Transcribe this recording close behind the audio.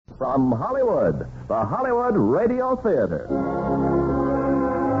From Hollywood, the Hollywood Radio Theater.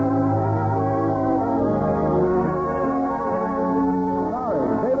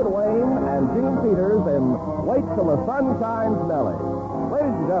 Starring David Wayne and Gene Peters in Wait Till the Sun Shines, Nellie.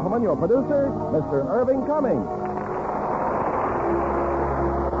 Ladies and gentlemen, your producer, Mr. Irving Cummings.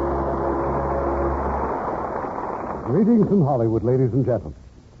 Greetings from Hollywood, ladies and gentlemen.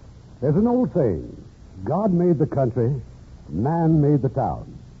 There's an old saying, God made the country, man made the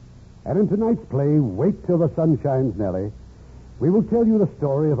town. And in tonight's play, Wait Till the Sun Shines, Nellie, we will tell you the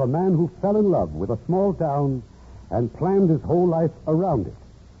story of a man who fell in love with a small town and planned his whole life around it,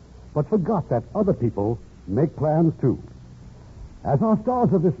 but forgot that other people make plans too. As our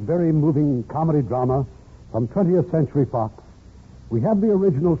stars of this very moving comedy drama from 20th Century Fox, we have the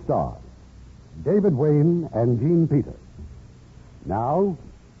original stars, David Wayne and Gene Peters. Now,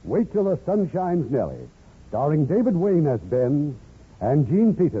 Wait Till the Sun Shines, Nellie, starring David Wayne as Ben and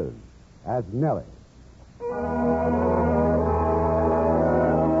Gene Peters as Nellie. The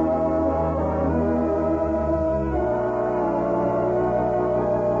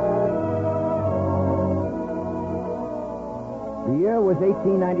year was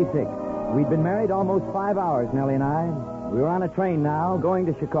 1896. We'd been married almost 5 hours, Nellie and I. We were on a train now, going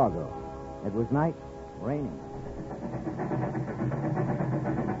to Chicago. It was night, raining.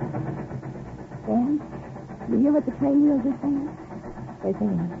 Ben, do you hear what the train wheels are saying? They're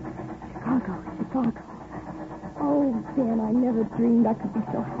saying, Chicago, Chicago. Oh, Ben, I never dreamed I could be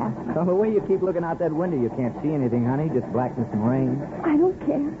so happy. Well, the way you keep looking out that window, you can't see anything, honey, just blackness and rain. I don't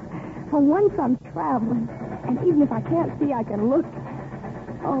care. For once, I'm traveling. And even if I can't see, I can look.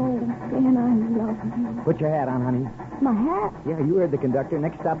 Oh, Ben, I love you. Put your hat on, honey. My hat? Yeah, you heard the conductor.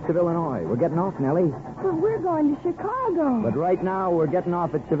 Next stop, Seville, Illinois. We're getting off, Nellie. But we're going to Chicago. But right now, we're getting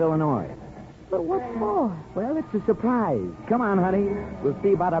off at Seville, Illinois. But what for? Well, it's a surprise. Come on, honey. We'll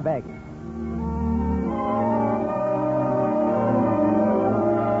see about our baggage.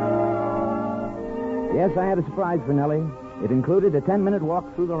 Yes, I had a surprise for Nellie. It included a 10-minute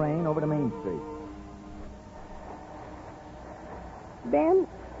walk through the rain over to Main Street. Ben,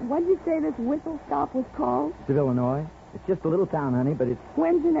 what'd you say this whistle stop was called? Seville, Illinois. It's just a little town, honey, but it's...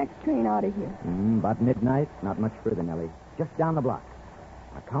 When's the next train out of here? About midnight. Not much further, Nellie. Just down the block.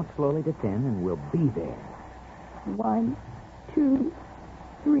 Now count slowly to 10, and we'll be there. 1, 2,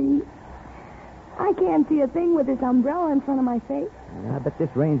 3. I can't see a thing with this umbrella in front of my face. Yeah, I bet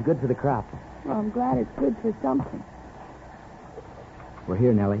this rain's good for the crop. Well, I'm glad it's good for something. We're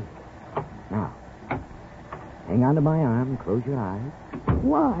here, Nellie. Now, hang on to my arm and close your eyes.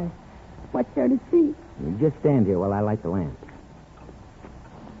 Why? What's there to see? You just stand here while I light the lamp.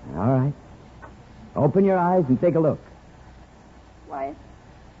 All right. Open your eyes and take a look. Why,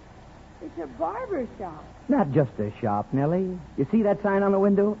 it's a barber shop. Not just a shop, Nellie. You see that sign on the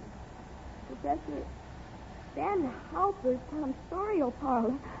window? Professor Ben Halper's tonsorial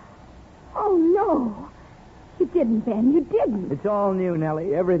parlor. Oh, no. You didn't, Ben. You didn't. It's all new,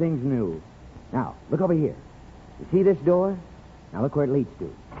 Nellie. Everything's new. Now, look over here. You see this door? Now look where it leads to.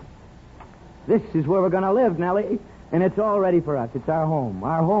 This is where we're going to live, Nellie. And it's all ready for us. It's our home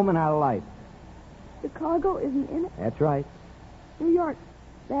and our life. Chicago isn't in it. That's right. New York,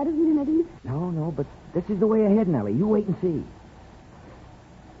 that isn't in it either. No, but this is the way ahead, Nellie. You wait and see.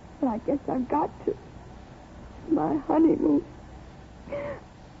 But I guess I've got to. My honeymoon.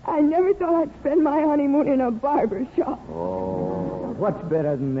 I never thought I'd spend my honeymoon in a barber shop. Oh, what's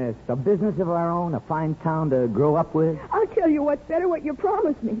better than this? A business of our own, a fine town to grow up with? I'll tell you what's better, what you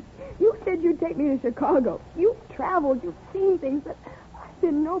promised me. You said you'd take me to Chicago. You've traveled, you've seen things, but I've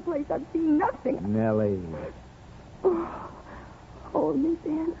been no place, I've seen nothing. Nellie. Oh, hold me,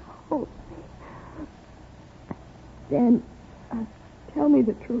 Ben, hold me. Ben, tell me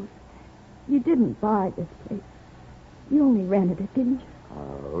the truth. You didn't buy this place. You only rented it, didn't you?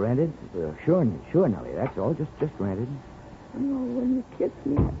 Rented? Sure, Nellie. That's all. Just rented. No, when you kiss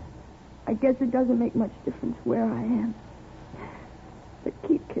me, I guess it doesn't make much difference where I am. But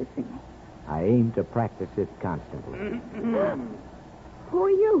keep kissing me. I aim to practice it constantly. Who are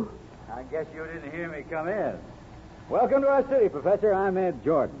you? I guess you didn't hear me come in. Welcome to our city, Professor. I'm Ed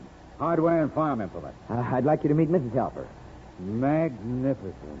Jordan. Hardware and farm implements. I'd like you to meet Mrs. Halper.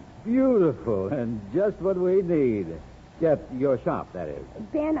 Magnificent. Beautiful. And just what we need. Just your shop, that is.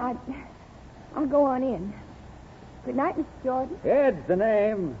 Ben, I'll go on in. Good night, Mr. Jordan. Ed's the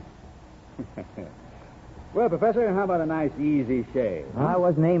name. Well, Professor, how about a nice, easy shave? I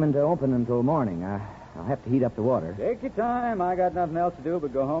wasn't aiming to open until morning. I'll have to heat up the water. Take your time. I got nothing else to do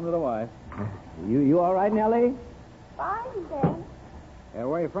but go home to the wife. You all right, Nellie? Fine, Ben. Where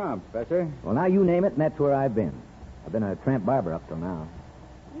are you from, Professor? Well, now you name it, and that's where I've been. I've been a tramp barber up till now.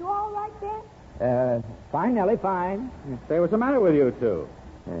 You all Fine, Nellie, fine. Say, what's the matter with you two?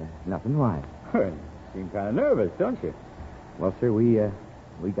 Nothing. Why? You seem kind of nervous, don't you? Well, sir, we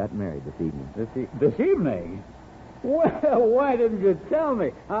got married this evening. This evening? Well, why didn't you tell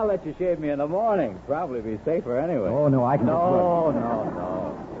me? I'll let you shave me in the morning. Probably be safer anyway. Oh, no, I can...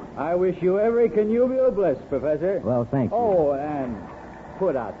 No. I wish you every connubial bliss, Professor. Well, thank you. Oh, and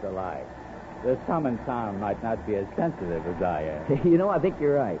put out the light. The some in town might not be as sensitive as I am. You know, I think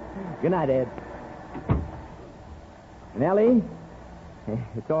you're right. Good night, Ed. Nellie?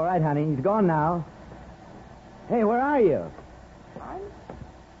 It's all right, honey. He's gone now. Hey, where are you? I'm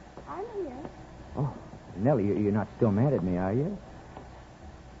here. Oh, Nellie, you're not still mad at me, are you?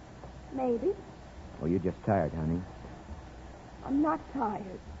 Maybe. Oh, you're just tired, honey. I'm not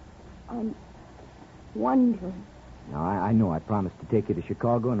tired. I'm wondering. Now, I know I promised to take you to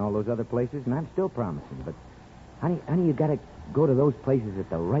Chicago and all those other places, and I'm still promising. But, honey, you got to go to those places at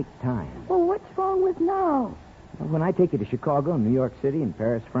the right time. Well, what's wrong with now? Well, when I take you to Chicago and New York City and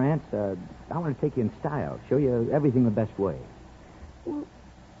Paris, France, I want to take you in style, show you everything the best way. Well,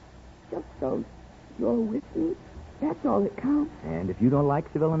 just so you're with me, that's all that counts. And if you don't like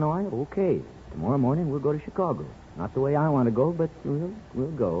Illinois, okay. Tomorrow morning we'll go to Chicago. Not the way I want to go, but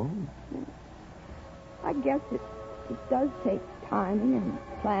we'll go. I guess it does take timing and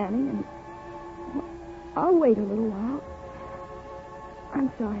planning, and I'll wait a little while.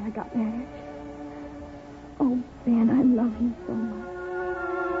 I'm sorry I got mad at you. Oh, Ben, I love you so much.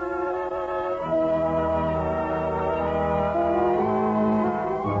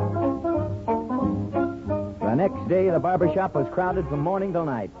 The next day, the barber shop was crowded from morning till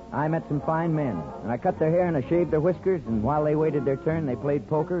night. I met some fine men, and I cut their hair and I shaved their whiskers, and while they waited their turn, they played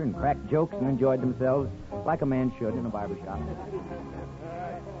poker and cracked jokes and enjoyed themselves like a man should in a barber shop.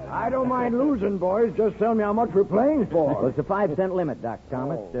 I don't mind losing, boys. Just tell me how much we're playing for. Well, it's a 5-cent limit, Doc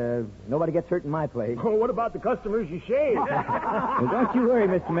Thomas. Nobody gets hurt in my place. Oh, what about the customers you shaved? Well, don't you worry,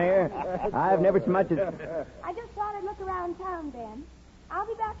 Mr. Mayor. I've never so much as... I just thought I'd look around town, Ben. I'll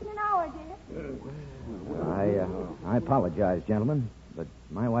be back in an hour, dear. I apologize, gentlemen, but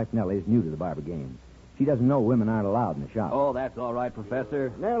my wife Nellie is new to the barber game. She doesn't know women aren't allowed in the shop. Oh, that's all right,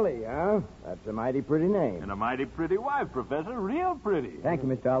 Professor. Nellie, huh? That's a mighty pretty name. And a mighty pretty wife, Professor. Real pretty. Thank you,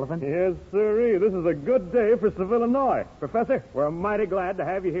 Mr. Oliphant. Yes, sirree. This is a good day for Seville, Illinois. Professor, we're mighty glad to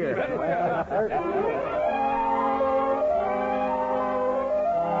have you here.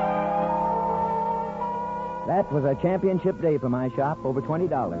 That was a championship day for my shop, over $20.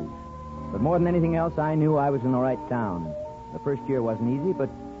 But more than anything else, I knew I was in the right town. The first year wasn't easy, but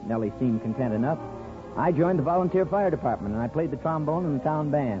Nellie seemed content enough. I joined the volunteer fire department, and I played the trombone in the town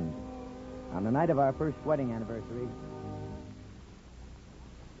band. On the night of our first wedding anniversary...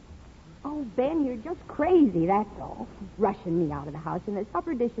 Oh, Ben, you're just crazy, that's all. Rushing me out of the house, and the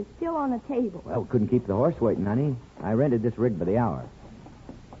supper dish is still on the table. Well, couldn't keep the horse waiting, honey. I rented this rig by the hour.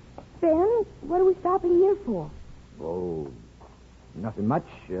 Ben, what are we stopping here for? Oh, nothing much.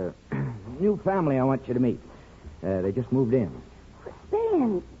 New family I want you to meet. They just moved in.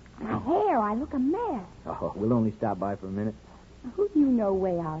 Ben, my hair, I look a mess. Oh, we'll only stop by for a minute. Who do you know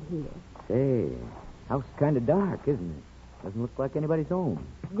way out here? Say, house is kind of dark, isn't it? Doesn't look like anybody's home.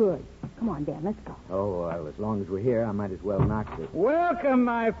 Good. Come on, Ben, let's go. Oh, well, as long as we're here, I might as well knock this. Welcome,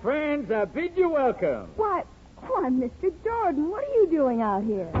 my friends. I bid you welcome. Why, Mr. Jordan, what are you doing out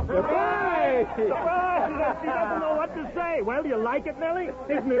here? Surprise! Surprise! She doesn't know what to say. Well, you like it, Nellie?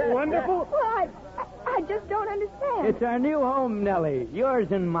 Isn't it wonderful? Well, I just don't understand. It's our new home, Nellie.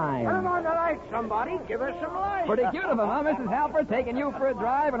 Yours and mine. Turn on the light, somebody. Give us some light. Pretty beautiful, huh, Mrs. Halper? Taking you for a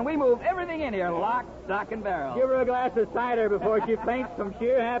drive, and we move everything in here, lock, stock, and barrel. Give her a glass of cider before she faints from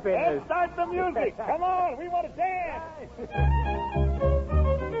sheer happiness. Let's start the music. Come on, we want to dance.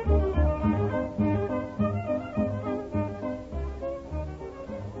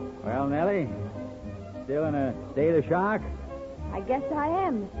 Well, Nellie, still in a state of shock? I guess I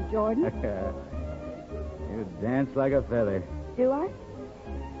am, Mr. Jordan. You dance like a feather. Do I?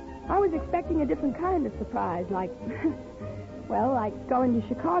 I was expecting a different kind of surprise, like, well, like going to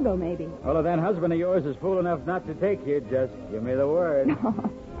Chicago, maybe. Well, if that husband of yours is fool enough not to take you, just give me the word.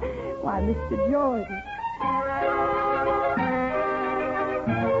 Why, Mr. Jordan.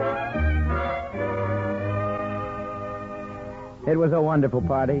 It was a wonderful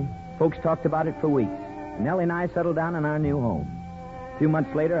party. Folks talked about it for weeks. Nellie and I settled down in our new home. A few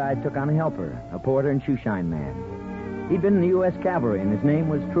months later, I took on a helper, a porter and shoeshine man. He'd been in the U.S. Cavalry, and his name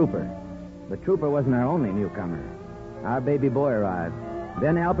was Trooper. But Trooper wasn't our only newcomer. Our baby boy arrived,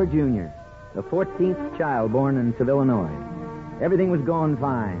 Ben Alper Jr., the 14th child born in Seville, Illinois. Everything was going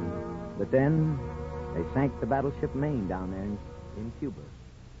fine. But then they sank the battleship Maine down there in Cuba.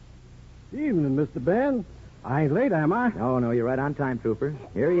 Evening, Mr. Ben. I ain't late, am I? No, you're right on time, Trooper.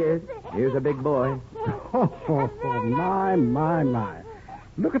 Here he is. Here's a big boy. My.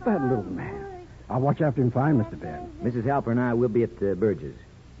 Look at that little man. I'll watch after him fine, Mr. Ben. Mrs. Halper and I will be at Burgess.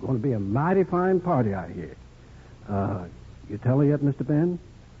 Going to be a mighty fine party out here. You tell her yet, Mr. Ben?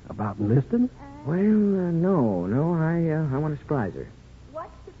 About enlisting? Well, no. I want to surprise her. What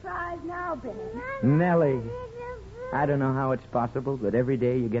surprise now, Ben? Nellie. I don't know how it's possible, but every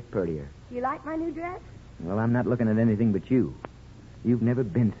day you get prettier. Do you like my new dress? Well, I'm not looking at anything but you. You've never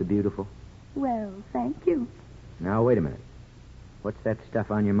been so beautiful. Well, thank you. Now, wait a minute. What's that stuff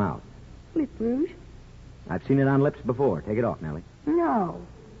on your mouth? Lip rouge? I've seen it on lips before. Take it off, Nellie. No.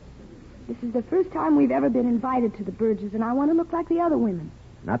 This is the first time we've ever been invited to the Burgess, and I want to look like the other women.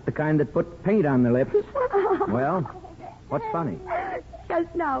 Not the kind that put paint on their lips. Well, what's funny?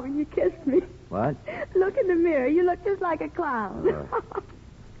 Just now when you kissed me. What? Look in the mirror. You look just like a clown.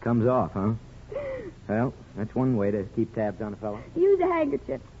 Comes off, huh? Well, that's one way to keep tabs on a fellow. Use a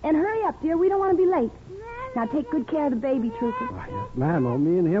handkerchief. And hurry up, dear. We don't want to be late. Now take good care of the baby, Trooper. Why, yes, ma'am. Oh,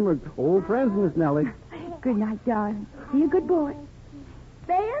 me and him are old friends, Miss Nellie. Good night, darling. Be a good boy.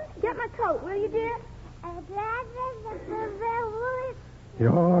 Ben, get my coat, will you, dear?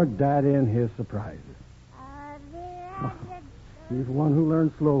 Your daddy and his surprises. He's one who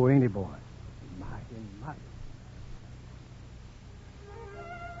learns slow, ain't he, boy?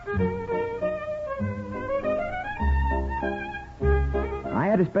 I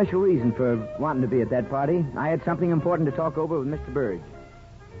had a special reason for wanting to be at that party. I had something important to talk over with Mr. Burge.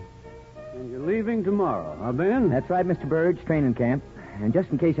 And you're leaving tomorrow, huh, Ben? That's right, Mr. Burge, training camp. And just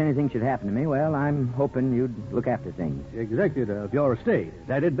in case anything should happen to me, well, I'm hoping you'd look after things. Executive of your estate. Is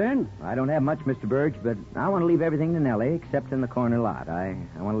that it, Ben? I don't have much, Mr. Burge, but I want to leave everything to Nellie, except in the corner lot. I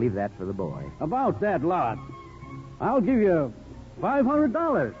want to leave that for the boy. About that lot, I'll give you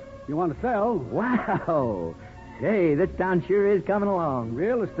 $500. You want to sell? Wow. Say, this town sure is coming along.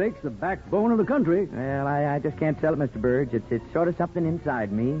 Real estate's the backbone of the country. Well, I just can't sell it, Mr. Burge. It's sort of something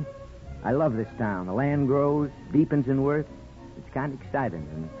inside me. I love this town. The land grows, deepens in worth. It's kind of exciting,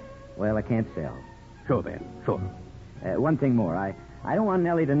 and, well, I can't sell. Sure, Ben, sure. One thing more. I don't want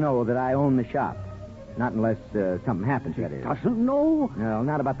Nellie to know that I own the shop. Not unless something happens, that is. Doesn't know? No,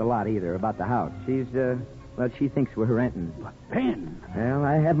 not about the lot either, about the house. She thinks we're renting. But, Ben... Well,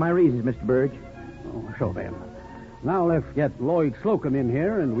 I have my reasons, Mr. Burge. Oh, sure, Ben. Now let's get Lloyd Slocum in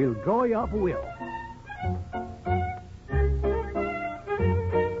here, and we'll draw you up a will.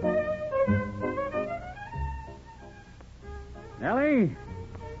 Nellie?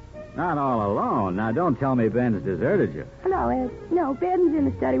 Not all alone. Now, don't tell me Ben's deserted you. Hello, Ed. No, Ben's in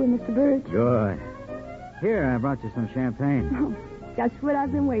the study with Mr. Burge. Good. Here, I brought you some champagne. Oh, just what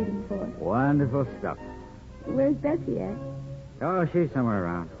I've been waiting for. Wonderful stuff. Where's Bessie, Ed? Oh, she's somewhere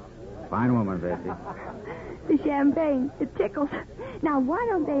around. Fine woman, Bessie. The champagne. It tickles. Now, why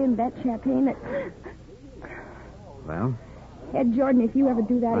don't they invent champagne that... Well? Ed Jordan, if you ever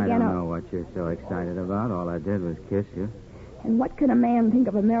do that again, I don't know what you're so excited about. All I did was kiss you. And what can a man think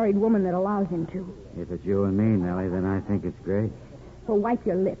of a married woman that allows him to? If it's you and me, Nellie, then I think it's great. Well, wipe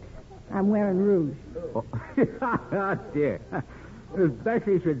your lips. I'm wearing rouge. Oh, oh dear. If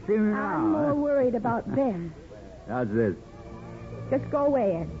Bessie should see me now. I'm more worried about Ben. How's this? Just go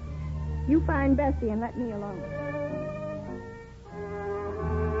away, Ed. You find Bessie and let me alone.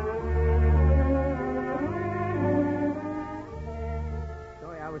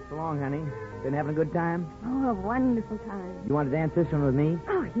 Sorry I was so long, honey. Been having a good time? Oh, a wonderful time. You want to dance this one with me?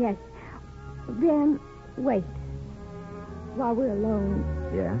 Oh, yes. Ben, wait. While we're alone,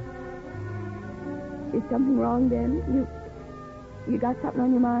 Yeah. is something wrong, Ben? You got something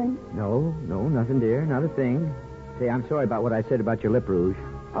on your mind? No, nothing, dear. Not a thing. Say, I'm sorry about what I said about your lip rouge.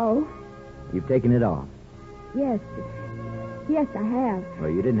 Oh, You've taken it off. yes. Yes, I have. Well,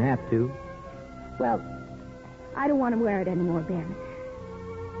 you didn't have to. Well, I don't want to wear it anymore, Ben.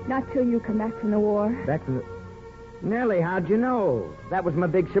 Not till you come back from the war. Back to the... Nellie, how'd you know? That was my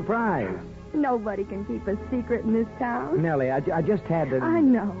big surprise. Nobody can keep a secret in this town. Nellie, I just had to... I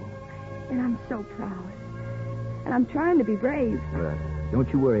know. And I'm so proud. And I'm trying to be brave. Don't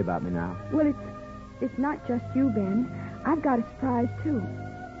you worry about me now. Well, it's not just you, Ben. I've got a surprise, too.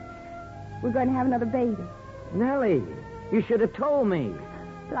 We're going to have another baby. Nellie, you should have told me.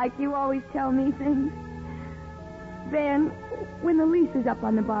 Like you always tell me things. Ben, when the lease is up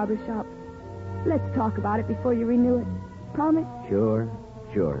on the barber shop, let's talk about it before you renew it. Promise? Sure.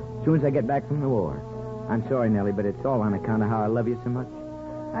 As soon as I get back from the war. I'm sorry, Nellie, but it's all on account of how I love you so much.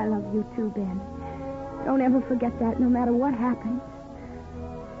 I love you, too, Ben. Don't ever forget that, no matter what happens.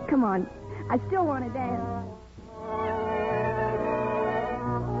 Come on. I still want to dance.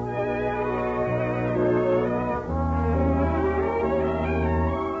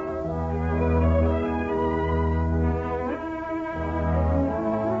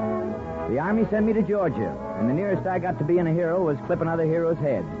 Army sent me to Georgia, and the nearest I got to being a hero was clipping other heroes'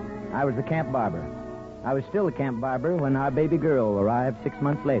 heads. I was the camp barber. I was still a camp barber when our baby girl arrived 6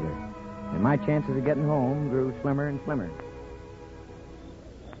 months later, and my chances of getting home grew slimmer and slimmer.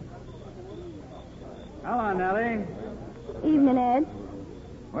 Hello, Nellie. Evening, Ed.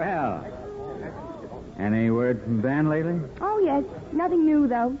 Well, any word from Ben lately? Oh, yes. Nothing new,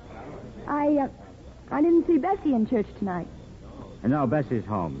 though. I didn't see Bessie in church tonight. No, Bessie's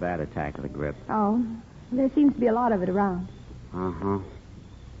home. Bad attack of the grip. Oh, there seems to be a lot of it around. Uh-huh.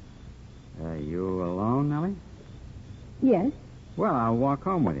 You alone, Nellie? Yes. Well, I'll walk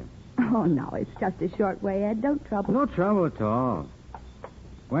home with you. Oh, no, it's just a short way, Ed. Don't trouble. No trouble at all.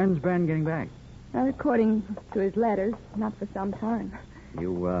 When's Ben getting back? According to his letters, not for some time.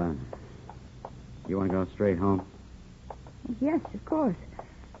 You want to go straight home? Yes, of course.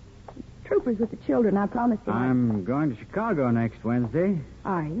 Troopers with the children, I promised him. I'm going to Chicago next Wednesday.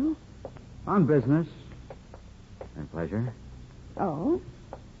 Are you? On business. And pleasure. Oh?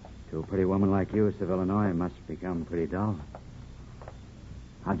 To a pretty woman like you, of Illinois, it must become pretty dull.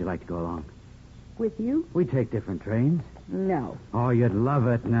 How'd you like to go along? With you? We take different trains. No. Oh, you'd love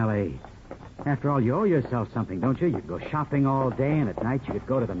it, Nellie. After all, you owe yourself something, don't you? You'd go shopping all day, and at night you could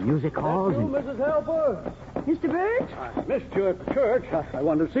go to the music halls and... Mrs. Helper? Mr. Birch? I missed you at the church. I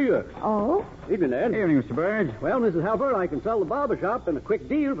wanted to see you. Oh? Evening, Ed. Evening, Mr. Burge. Well, Mrs. Helper, I can sell the barber shop in a quick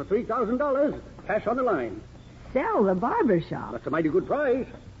deal for $3,000. Cash on the line. Sell the barber shop. That's a mighty good price.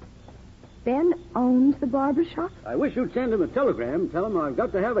 Ben owns the barber shop? I wish you'd send him a telegram. Tell him I've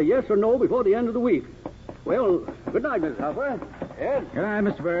got to have a yes or no before the end of the week. Well, good night, Mrs. Helper. Ed? Good night,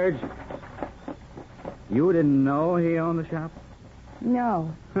 Mr. Burge. You didn't know he owned the shop?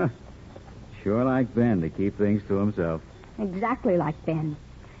 No. Sure like Ben to keep things to himself. Exactly like Ben.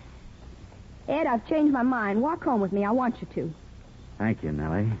 Ed, I've changed my mind. Walk home with me. I want you to. Thank you,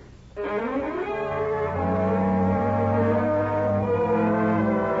 Nellie.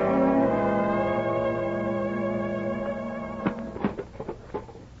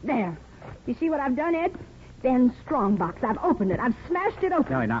 There. You see what I've done, Ed? Ben's strongbox. I've opened it. I've smashed it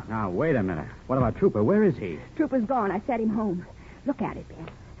open. Nellie, now, wait a minute. What about Trooper? Where is he? Trooper's gone. I sent him home. Look at it, Ben.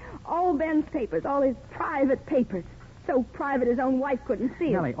 All Ben's papers, all his private papers. So private his own wife couldn't see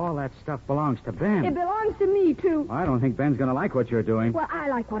it. Nellie, all that stuff belongs to Ben. It belongs to me, too. I don't think Ben's going to like what you're doing. Well, I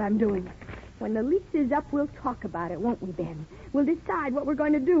like what I'm doing. When the lease is up, we'll talk about it, won't we, Ben? We'll decide what we're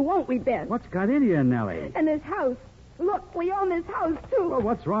going to do, won't we, Ben? What's got into you, Nellie? And this house. Look, we own this house, too. Well,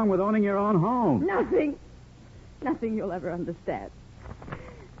 what's wrong with owning your own home? Nothing. Nothing you'll ever understand.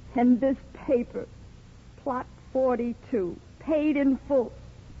 And this paper, Plot 42, paid in full.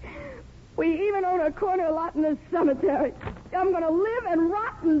 We even own a corner lot in this cemetery. I'm going to live and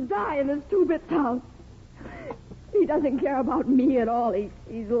rot and die in this two-bit town. He doesn't care about me at all.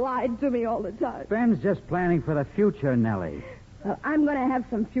 He's lied to me all the time. Ben's just planning for the future, Nellie. Well, I'm going to have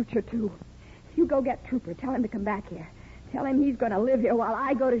some future, too. You go get Trooper. Tell him to come back here. Tell him he's going to live here while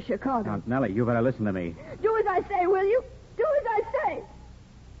I go to Chicago. Now, Nellie, you better listen to me. Do as I say, will you? Do as I say.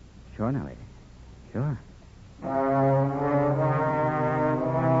 Sure, Nellie. Sure.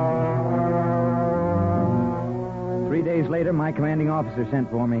 3 days later, my commanding officer sent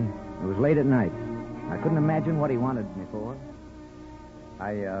for me. It was late at night. I couldn't imagine what he wanted me for.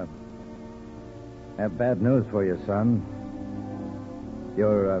 I have bad news for you, son.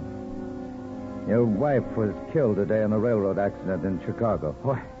 Your wife was killed today in a railroad accident in Chicago.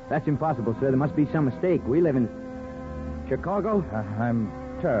 Oh, that's impossible, sir. There must be some mistake. We live in Chicago. I'm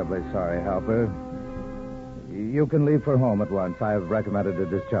terribly sorry, Helper. You can leave for home at once. I've recommended a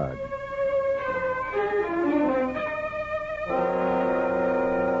discharge.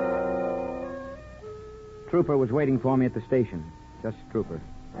 Trooper was waiting for me at the station. Just Trooper.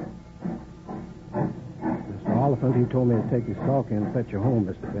 Mr. Oliphant, he told me to take his talk in and fetch you home,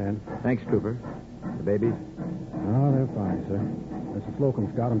 Mr. Ben. Thanks, Trooper. The babies? Oh, they're fine, sir. Mrs.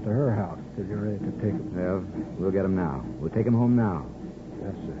 Slocum's got them to her house till you're ready to take them. Well, we'll get them now. We'll take them home now.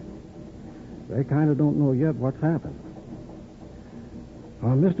 Yes, sir. They kind of don't know yet what's happened.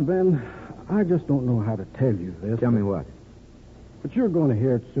 Mr. Ben, I just don't know how to tell you this. Tell me what? But you're going to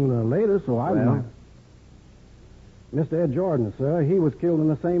hear it sooner or later, so I Well? know. Mr. Ed Jordan, sir, he was killed in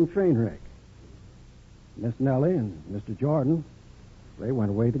the same train wreck. Miss Nellie and Mr. Jordan, they went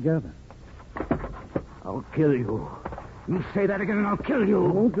away together. I'll kill you. You say that again and I'll kill It you.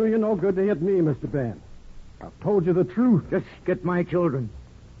 won't do you no good to hit me, Mr. Ben. I've told you the truth. Just get my children.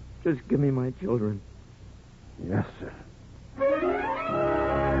 Just give me my children. Yes, sir.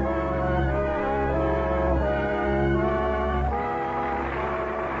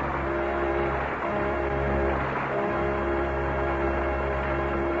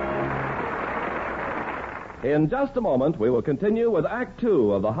 In just a moment, we will continue with Act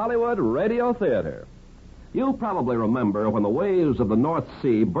Two of the Hollywood Radio Theater. You probably remember when the waves of the North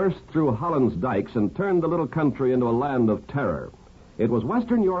Sea burst through Holland's dikes and turned the little country into a land of terror. It was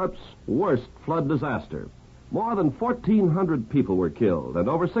Western Europe's worst flood disaster. More than 1,400 people were killed, and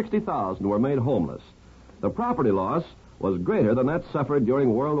over 60,000 were made homeless. The property loss was greater than that suffered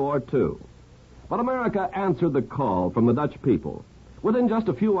during World War II. But America answered the call from the Dutch people. Within just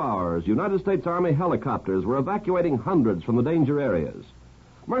a few hours, United States Army helicopters were evacuating hundreds from the danger areas.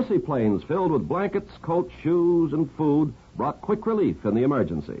 Mercy planes filled with blankets, coats, shoes, and food brought quick relief in the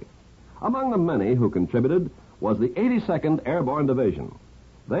emergency. Among the many who contributed was the 82nd Airborne Division.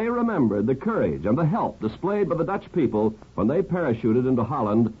 They remembered the courage and the help displayed by the Dutch people when they parachuted into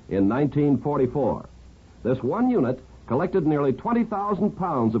Holland in 1944. This one unit collected nearly 20,000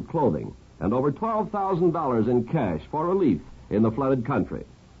 pounds of clothing and over $12,000 in cash for relief in the flooded country.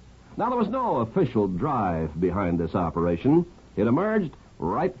 Now, there was no official drive behind this operation. It emerged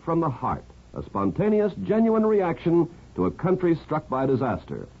right from the heart, a spontaneous, genuine reaction to a country struck by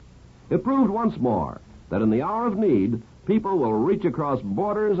disaster. It proved once more that in the hour of need, people will reach across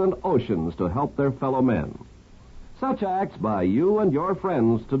borders and oceans to help their fellow men. Such acts by you and your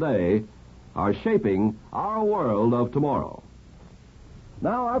friends today are shaping our world of tomorrow.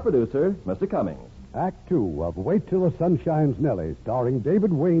 Now, our producer, Mr. Cummings. Act Two of Wait Till the Sun Shines, Nellie, starring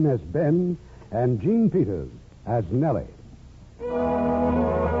David Wayne as Ben and Gene Peters as Nellie.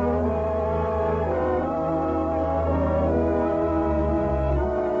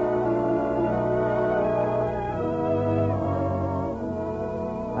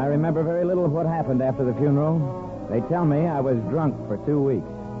 I remember very little of what happened after the funeral. They tell me I was drunk for 2 weeks.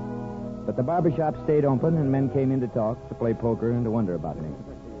 But the barbershop stayed open, and men came in to talk, to play poker, and to wonder about me.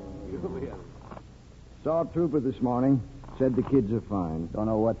 Saw Trooper this morning. Said the kids are fine. Don't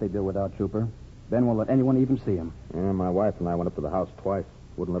know what they do without Trooper. Ben won't let anyone even see him. Yeah, my wife and I went up to the house twice.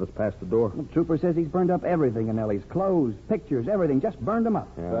 Wouldn't let us pass the door. The Trooper says he's burned up everything in Nellie's clothes, pictures, everything. Just burned them up.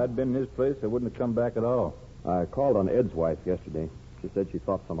 Yeah. If I'd been in his place, I wouldn't have come back at all. I called on Ed's wife yesterday. She said she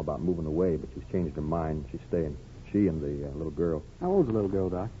thought some about moving away, but she's changed her mind. She's staying. She and the little girl. How old's the little girl,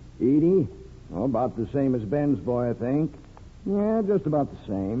 Doc? Edie? Oh, about the same as Ben's boy, I think. Yeah, just about the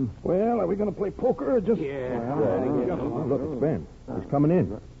same. Well, are we going to play poker or just... Look, it's Ben. He's coming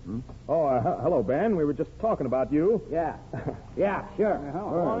in. Oh, hello, Ben. We were just talking about you. Yeah. Yeah, sure. Come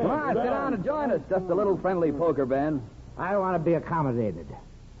on, sit down and join us. Just a little friendly poker, Ben. I want to be accommodated.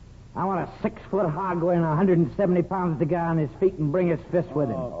 I want a 6-foot hog weighing 170 pounds to get on his feet and bring his fist with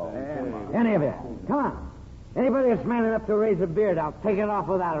him. Any of you. Come on. Anybody that's man enough to raise a beard, I'll take it off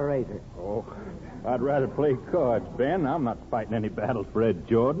without a razor. Oh, I'd rather play cards, Ben. I'm not fighting any battles for Ed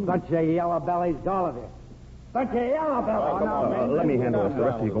Jordan. Bunch of yellow bellies, all of you. Bunch of yellow bellies. Let me handle this. The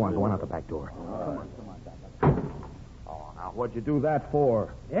rest of you go on out the back door. Oh, now, what'd you do that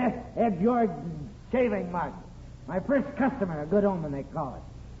for? Yes, Ed Jordan shaving mug. My first customer, a good omen, they call it.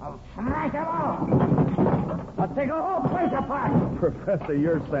 I'll smash them all. I'll take a whole place apart. Professor,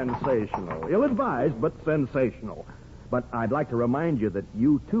 you're sensational. Ill-advised, but sensational. But I'd like to remind you that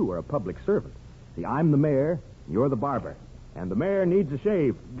you, too, are a public servant. See, I'm the mayor, you're the barber. And the mayor needs a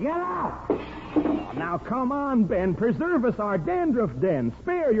shave. Get out! Oh, now, come on, Ben. Preserve us our dandruff den.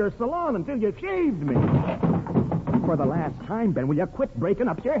 Spare your salon until you've shaved me. For the last time, Ben, will you quit breaking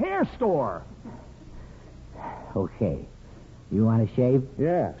up your hair store? Okay. You want to shave?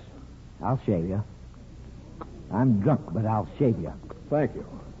 Yes. I'll shave you. I'm drunk, but I'll shave you. Thank you.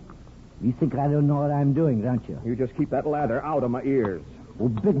 You think I don't know what I'm doing, don't you? You just keep that lather out of my ears. Oh,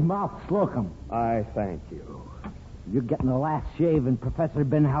 big mouth Slocum. I thank you. You're getting the last shave in Professor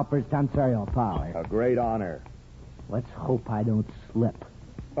Ben Halper's tonsorial parlor. A great honor. Let's hope I don't slip.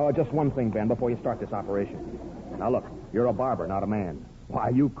 Oh, just one thing, Ben, before you start this operation. Now, look, you're a barber, not a man. Why,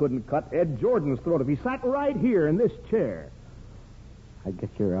 you couldn't cut Ed Jordan's throat if he sat right here in this chair. I guess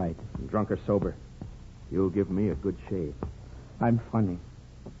you're right. Drunk or sober, you'll give me a good shave. I'm funny.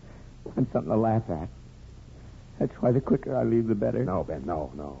 I'm something to laugh at. That's why the quicker I leave, the better. No, Ben,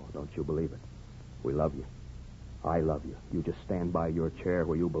 no. Don't you believe it. We love you. I love you. You just stand by your chair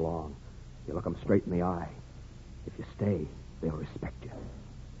where you belong. You look them straight in the eye. If you stay, they'll respect you.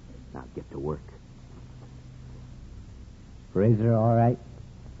 Now get to work. Razor all right?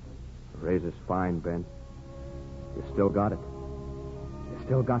 The razor's fine, Ben. You still got it. You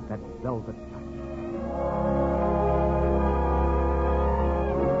still got that velvet touch.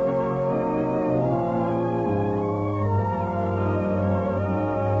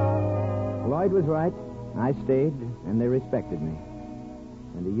 Lloyd was right. I stayed, and they respected me.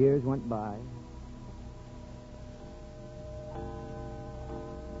 And the years went by.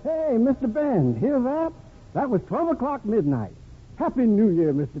 Hey, Mr. Ben, hear that? That was 12 o'clock midnight. Happy New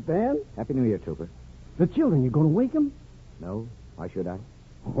Year, Mr. Ben. Happy New Year, Trooper. The children, you going to wake them? No? Why should I?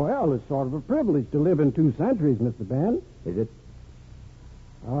 Well, it's sort of a privilege to live in 2 centuries, Mr. Ben. Is it?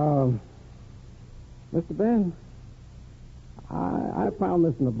 Mr. Ben, I found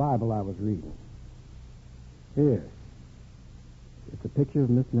this in the Bible I was reading. Here. It's a picture of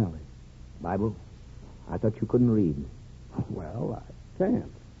Miss Nellie. Bible? I thought you couldn't read. Well, I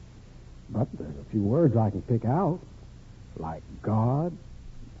can't. But there's a few words I can pick out. Like God,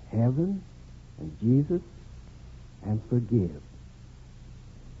 heaven, and Jesus, and forgive.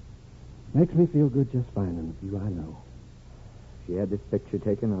 Makes me feel good just finding you, I know. She had this picture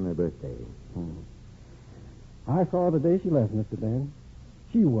taken on her birthday. I saw her the day she left, Mr. Ben.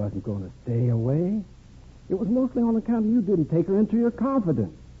 She wasn't going to stay away. It was mostly on account of you didn't take her into your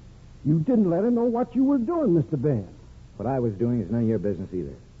confidence. You didn't let her know what you were doing, Mr. Ben. What I was doing is none of your business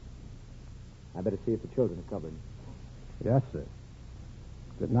either. I better see if the children are covered. Yes, sir.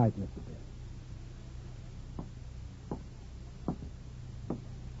 Good night, Mr. Ben.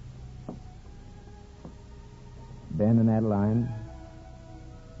 Ben and Adeline,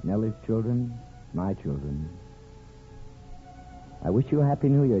 Nellie's children, my children. I wish you a Happy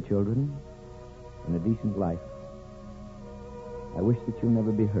New Year, children, and a decent life. I wish that you'll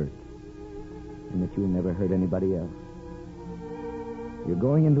never be hurt, and that you'll never hurt anybody else. You're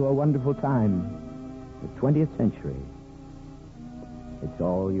going into a wonderful time, the 20th century. It's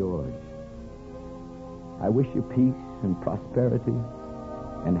all yours. I wish you peace and prosperity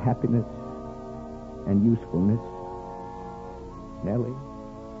and happiness and usefulness. Nellie,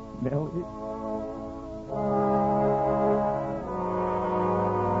 Nellie.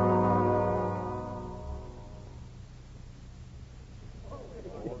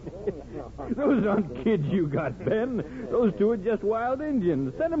 Those aren't kids you got, Ben. Those 2 are just wild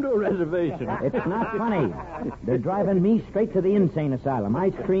Indians. Send them to a reservation. It's not funny. They're driving me straight to the insane asylum.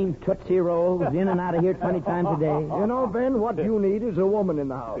 Ice cream, Tootsie Rolls, in and out of here 20 times a day. You know, Ben, what you need is a woman in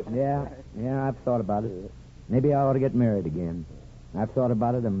the house. Yeah, I've thought about it. Maybe I ought to get married again. I've thought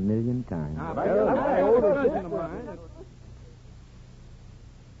about it a million times.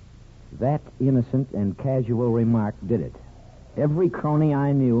 That innocent and casual remark did it. Every crony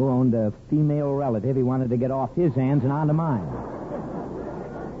I knew owned a female relative he wanted to get off his hands and onto mine.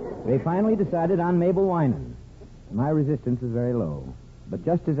 They finally decided on Mabel Winan. My resistance was very low. But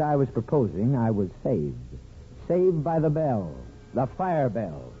just as I was proposing, I was saved. Saved by the bell, the fire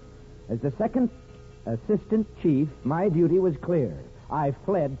bell. As the second assistant chief, my duty was clear. I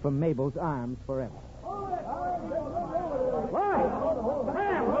fled from Mabel's arms forever. Why?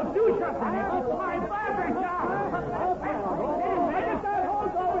 Man, we'll do something. My father's job. Get that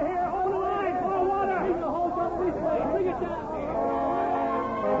hose over here. Hold the line. Full of water. Bring the hose up this way. Bring it down.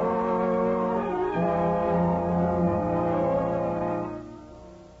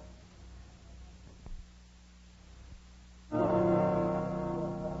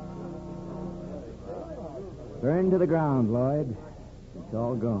 Burn to the ground, Lloyd. It's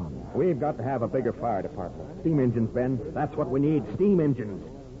all gone. We've got to have a bigger fire department. Steam engines, Ben. That's what we need, steam engines.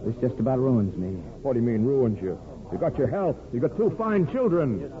 This just about ruins me. What do you mean, ruins you? You got your health. You got 2 fine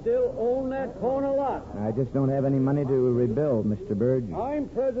children. You still own that corner lot. I just don't have any money to rebuild, Mr. Burge. I'm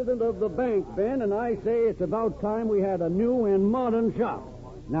president of the bank, Ben, and I say it's about time we had a new and modern shop.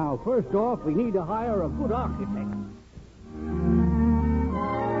 Now, first off, we need to hire a good architect.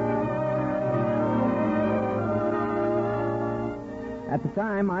 At the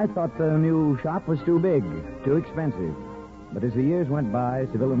time, I thought the new shop was too big, too expensive. But as the years went by,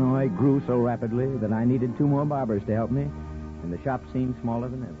 Illinois grew so rapidly that I needed 2 more barbers to help me, and the shop seemed smaller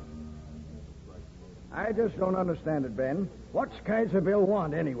than ever. I just don't understand it, Ben. What's Kaiserville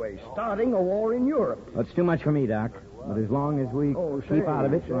want, anyway? Starting a war in Europe. Well, it's too much for me, Doc. But as long as we keep out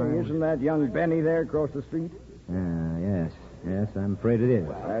of it... Isn't that young Benny there across the street? Yes. Yes, I'm afraid it is.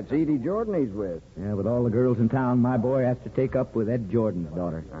 That's Edie Jordan he's with. Yeah, with all the girls in town, my boy has to take up with Ed Jordan's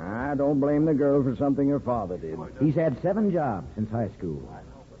daughter. I don't blame the girl for something her father did. He's had 7 jobs since high school.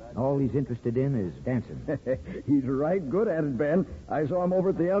 All he's interested in is dancing. He's right good at it, Ben. I saw him over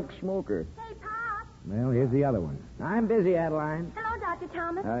at the Elk Smoker. Hey, Pop. Well, here's the other one. I'm busy, Adeline. Hello, Dr.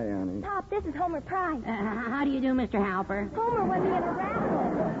 Thomas. Hi, Annie. Pop, this is Homer Price. How do you do, Mr. Halper? Homer wasn't in a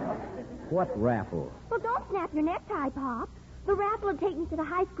raffle. What raffle? Well, don't snap your necktie, Pop. The raffle will take him to the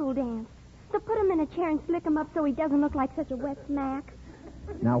high school dance. So put him in a chair and slick him up so he doesn't look like such a wet smack.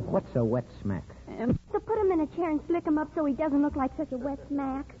 Now, what's a wet smack? So put him in a chair and slick him up so he doesn't look like such a wet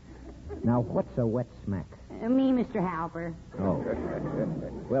smack. Now, what's a wet smack? Me, Mr. Halper. Oh.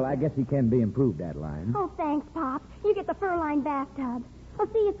 Well, I guess he can be improved, Adeline. Oh, thanks, Pop. You get the fur-lined bathtub. I'll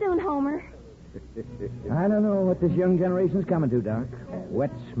see you soon, Homer. I don't know what this young generation's coming to, Doc.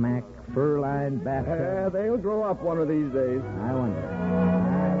 Wet smack, fur-lined bathtub. They'll grow up one of these days. I wonder.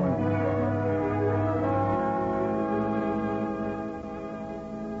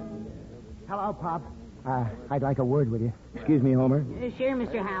 Hello, Pop. I'd like a word with you. Excuse me, Homer. Sure,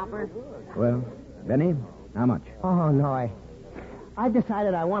 Mr. Halper. Well, Benny, how much? Oh, no, I've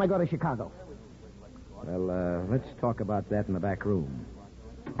decided I want to go to Chicago. Well, let's talk about that in the back room.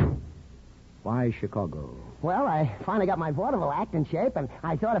 Why Chicago? Well, I finally got my vaudeville act in shape, and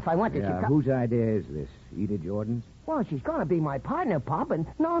I thought if I went to Chicago... Whose idea is this? Edie Jordan's? Well, she's going to be my partner, Pop, and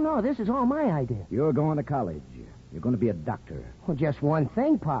no, this is all my idea. You're going to college. You're going to be a doctor. Well, just one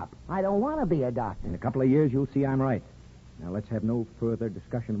thing, Pop. I don't want to be a doctor. In a couple of years, you'll see I'm right. Now, let's have no further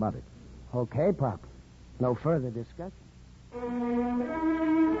discussion about it. Okay, Pop. No further discussion.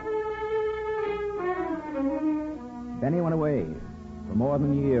 Benny went away. For more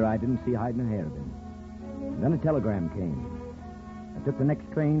than a year, I didn't see hide nor hair of him. And then a telegram came. I took the next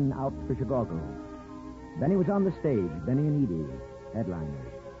train out for Chicago. Benny was on the stage, Benny and Edie,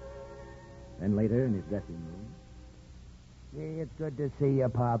 headliners. Then later, in his dressing room. Gee, it's good to see you,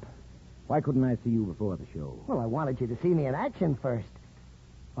 Pop. Why couldn't I see you before the show? Well, I wanted you to see me in action first.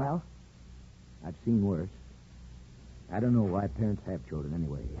 Well? I've seen worse. I don't know why parents have children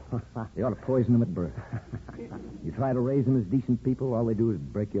anyway. They ought to poison them at birth. You try to raise them as decent people, all they do is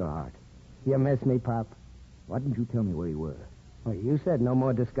break your heart. You miss me, Pop. Why didn't you tell me where you were? Well, you said no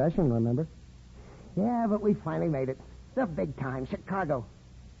more discussion, remember? Yeah, but we finally made it. The big time, Chicago.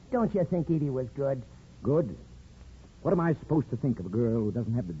 Don't you think Edie was good? Good? What am I supposed to think of a girl who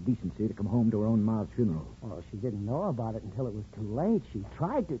doesn't have the decency to come home to her own ma's funeral? Well, she didn't know about it until it was too late. She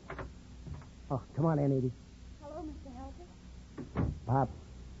tried to... Oh, come on in, Edie. Hello, Mr. Helper. Pop,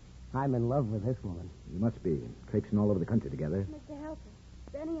 I'm in love with this woman. You must be. Traipsing all over the country together. Mr. Helper,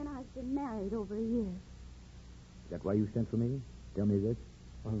 Benny and I have been married over a year. Is that why you sent for me? Tell me this.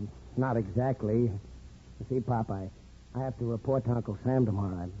 Well, not exactly. You see, Pop, I have to report to Uncle Sam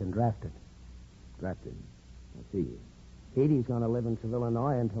tomorrow. I've been drafted. Drafted? I see. Edie's going to live in Seville,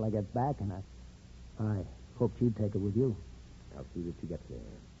 Illinois until I get back, and I hoped you'd take her with you. I'll see that she gets there.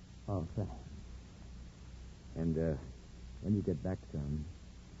 Oh, thanks. And, when you get back, son,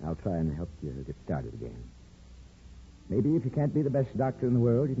 I'll try and help you get started again. Maybe if you can't be the best doctor in the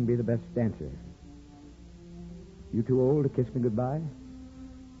world, you can be the best dancer. You too old to kiss me goodbye?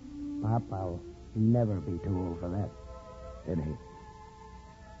 Pop, I'll never be too old for that. Benny.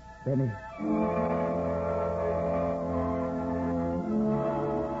 Benny.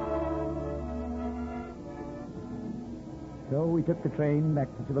 So we took the train back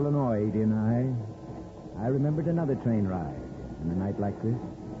to Illinois, Edie and I. I remembered another train ride. And a night like this,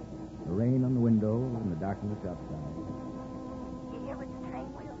 the rain on the window and the darkness outside. You hear what the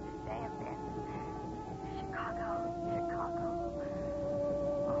train wheels are saying, Ben? Chicago, Chicago.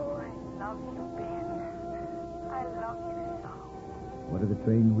 Oh, I love you, Ben. I love you so. What are the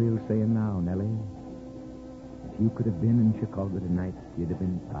train wheels saying now, Nellie? If you could have been in Chicago tonight, you'd have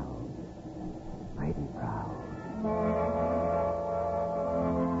been proud. Mighty proud.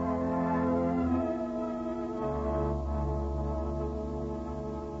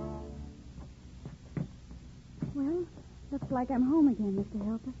 Well, looks like I'm home again, Mr.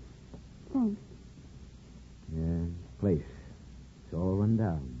 Helper. Thanks. Yeah, place. It's all run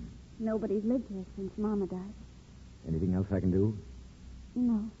down. Nobody's lived here since Mama died. Anything else I can do?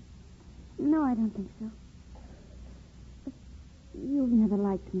 No. No, I don't think so. You've never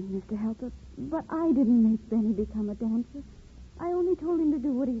liked me, Mr. Helper, but I didn't make Benny become a dancer. I only told him to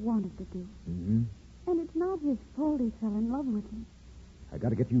do what he wanted to do. Mm-hmm. And it's not his fault he fell in love with me. I got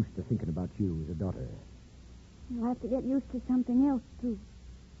to get used to thinking about you as a daughter. You'll have to get used to something else, too.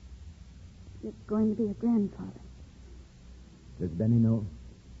 You're going to be a grandfather. Does Benny know?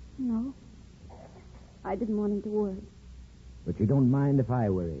 No. I didn't want him to worry. But you don't mind if I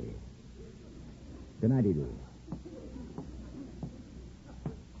worry. Good night, Edie.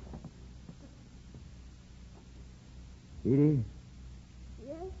 Edie?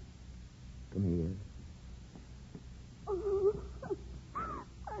 Yes? Come here. Oh,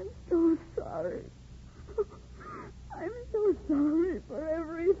 I'm so sorry. I'm so sorry for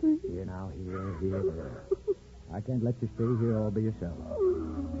everything. Here now, here. I can't let you stay here all by yourself.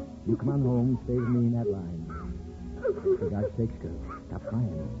 You come on home, stay with me in that line. For God's sakes, girl, stop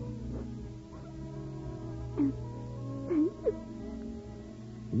crying. Thank you.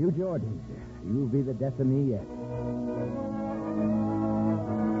 You, Jordan, you'll be the death of me yet.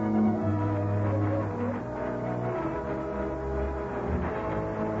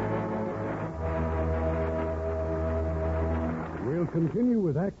 We'll continue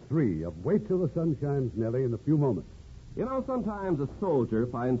with Act 3 of Wait Till the Sun Shines, Nellie, in a few moments. You know, sometimes a soldier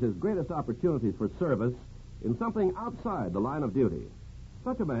finds his greatest opportunities for service in something outside the line of duty.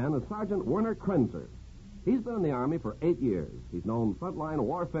 Such a man is Sergeant Werner Krenzer. He's been in the Army for 8 years. He's known frontline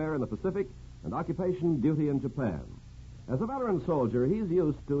warfare in the Pacific and occupation duty in Japan. As a veteran soldier, he's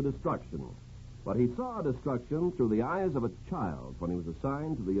used to destruction. But he saw destruction through the eyes of a child when he was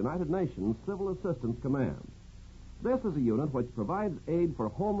assigned to the United Nations Civil Assistance Command. This is a unit which provides aid for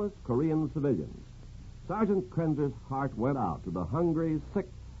homeless Korean civilians. Sergeant Krenzer's heart went out to the hungry, sick,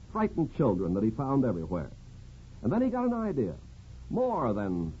 frightened children that he found everywhere. And then he got an idea. More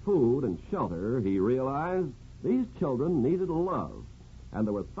than food and shelter, he realized these children needed love. And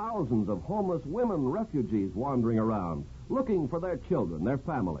there were thousands of homeless women refugees wandering around, looking for their children, their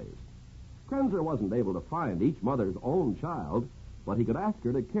families. Krenzer wasn't able to find each mother's own child, but he could ask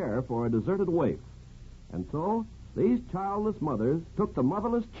her to care for a deserted waif. And so, these childless mothers took the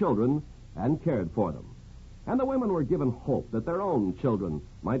motherless children and cared for them. And the women were given hope that their own children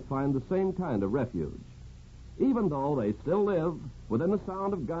might find the same kind of refuge. Even though they still live within the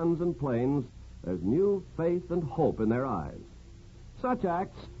sound of guns and planes, there's new faith and hope in their eyes. Such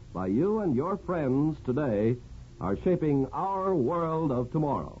acts by you and your friends today are shaping our world of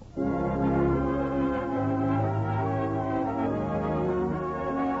tomorrow.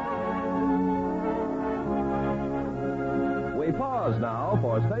 We pause now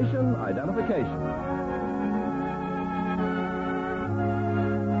for station identification.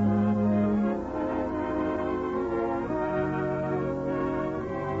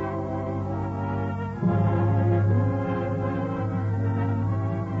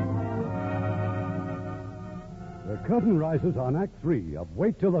 The curtain rises on Act 3 of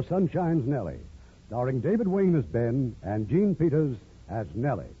Wait Till the Sun Shines, Nellie, starring David Wayne as Ben and Gene Peters as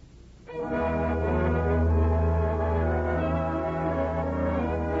Nellie.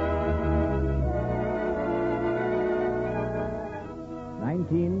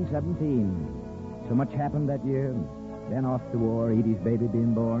 1917. So much happened that year. Ben off to war, Edie's baby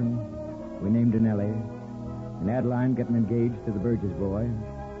being born. We named her Nellie. And Adeline getting engaged to the Burgess boy.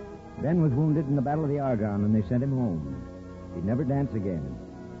 Ben was wounded in the Battle of the Argonne, and they sent him home. He'd never dance again.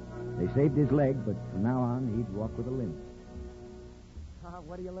 They saved his leg, but from now on, he'd walk with a limp.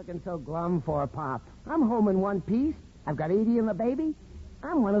 What are you looking so glum for, Pop? I'm home in one piece. I've got Edie and the baby.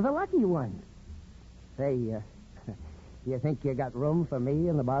 I'm one of the lucky ones. Say, you think you got room for me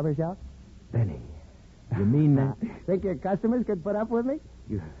in the barber shop? Benny, you mean that? Think your customers could put up with me?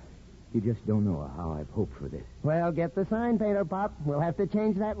 You just don't know how I've hoped for this. Well, get the sign painter, Pop. We'll have to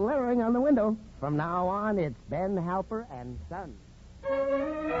change that lettering on the window. From now on, it's Ben Halper and Son.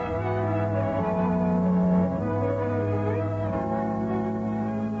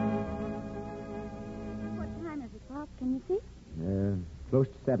 What time is it, Pop? Can you see? Close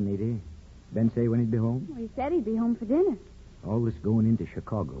to 7, Edie. Ben say when he'd be home? Well, he said he'd be home for dinner. All this going into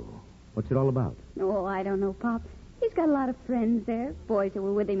Chicago. What's it all about? Oh, I don't know, Pop. He's got a lot of friends there, boys who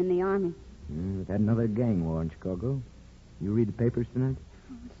were with him in the Army. We've had another gang war in Chicago. You read the papers tonight?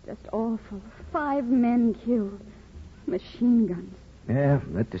 Oh, it's just awful. 5 men killed. Machine guns. Yeah,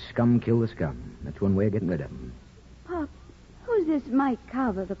 let the scum kill the scum. That's one way of getting rid of them. Pop, who's this Mike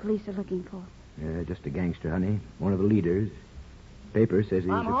Carver the police are looking for? Just a gangster, honey. One of the leaders. Paper says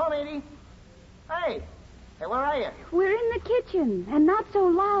he's... I'm home, Edie. Hey, where are you? We're in the kitchen, and not so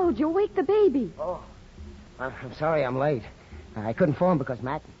loud. You'll wake the baby. Oh, I'm sorry I'm late. I couldn't phone because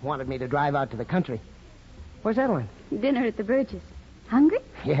Matt wanted me to drive out to the country. Where's Evelyn? Dinner at the Burgess. Hungry?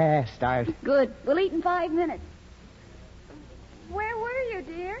 Yeah, starved. Good. We'll eat in 5 minutes. Where were you,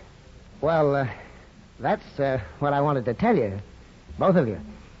 dear? Well, that's what I wanted to tell you. Both of you.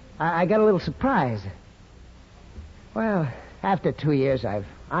 I got a little surprise. Well, after 2 years,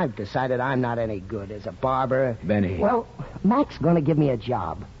 I've decided I'm not any good as a barber. Benny. Well, Mac's going to give me a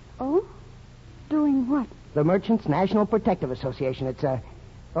job. Oh? Doing what? The Merchants National Protective Association. It's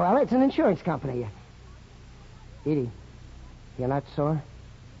an insurance company. Edie, you're not sore?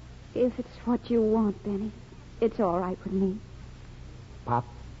 If it's what you want, Benny, it's all right with me. Pop?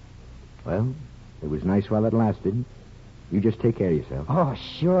 Well, it was nice while it lasted. You just take care of yourself. Oh,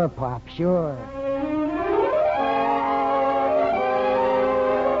 sure, Pop, sure.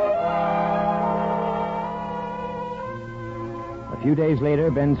 A few days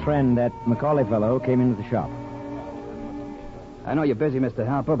later, Ben's friend, that Macaulay fellow, came into the shop. I know you're busy, Mr.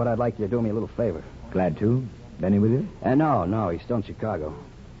 Halper, but I'd like you to do me a little favor. Glad to. Benny with you? No, he's still in Chicago.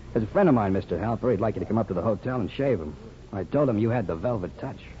 There's a friend of mine, Mr. Halper. He'd like you to come up to the hotel and shave him. I told him you had the velvet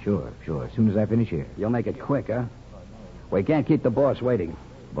touch. Sure. As soon as I finish here. You'll make it quick, huh? We can't keep the boss waiting.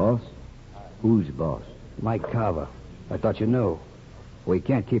 Boss? Who's boss? Mike Carver. I thought you knew. We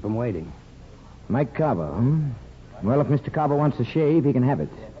can't keep him waiting. Mike Carver, Well, if Mr. Carver wants a shave, he can have it.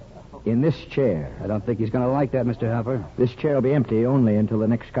 In this chair. I don't think he's going to like that, Mr. Halper. This chair will be empty only until the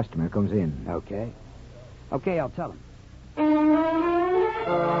next customer comes in. Okay. Okay, I'll tell him.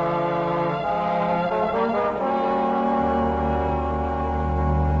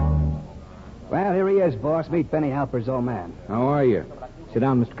 Well, here he is, boss. Meet Benny Halper's old man. How are you? Sit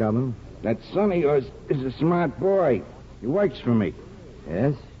down, Mr. Carver. That son of yours is a smart boy. He works for me.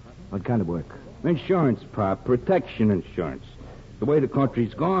 Yes? What kind of work? Insurance, Pop. Protection insurance. The way the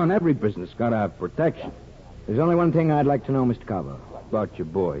country's gone, every business got to have protection. There's only one thing I'd like to know, Mr. Carver. About your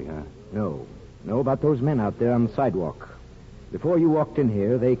boy, huh? No. No, about those men out there on the sidewalk. Before you walked in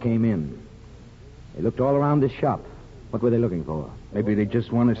here, they came in. They looked all around this shop. What were they looking for? Maybe they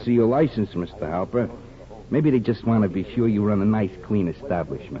just want to see your license, Mr. Halper. Maybe they just want to be sure you run a nice, clean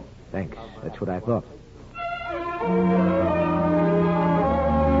establishment. Thanks. That's what I thought.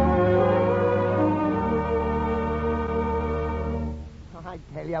 I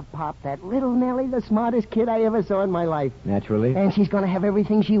tell you, Pop, that little Nellie, the smartest kid I ever saw in my life. Naturally. And she's going to have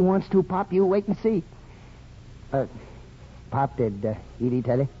everything she wants to, Pop. You wait and see. Pop, did Edie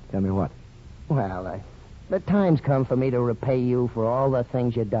tell you? Tell me what? Well, the time's come for me to repay you for all the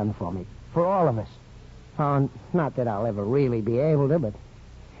things you've done for me. For all of us. Oh, not that I'll ever really be able to, but...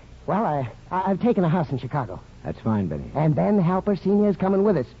 Well, I've taken a house in Chicago. That's fine, Benny. And Ben Halper Sr. is coming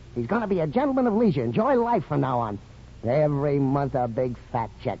with us. He's going to be a gentleman of leisure. Enjoy life from now on. Every month a big fat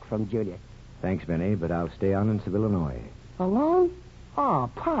check from Junior. Thanks, Benny, but I'll stay on in Seville, Illinois. Alone? Oh,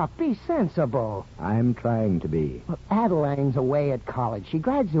 Pop, be sensible. I'm trying to be. Well, Adeline's away at college. She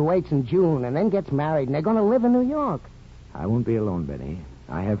graduates in June and then gets married, and they're going to live in New York. I won't be alone, Benny.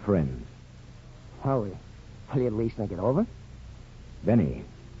 I have friends. Oh, will you at least think it over? Benny,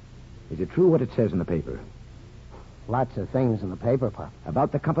 is it true what it says in the paper? Lots of things in the paper, Pop.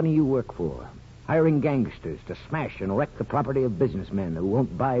 About the company you work for. Hiring gangsters to smash and wreck the property of businessmen who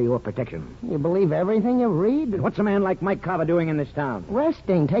won't buy your protection. You believe everything you read? And what's a man like Mike Carver doing in this town?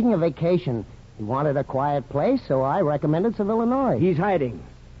 Resting, taking a vacation. He wanted a quiet place, so I recommended Seville, Illinois. He's hiding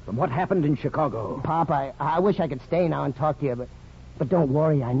from what happened in Chicago. Pop, I wish I could stay now and talk to you, but don't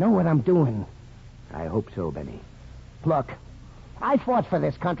worry. I know what I'm doing. I hope so, Benny. Look, I fought for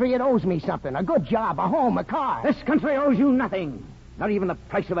this country. It owes me something. A good job, a home, a car. This country owes you nothing. Not even the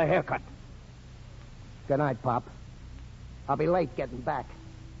price of a haircut. Good night, Pop. I'll be late getting back.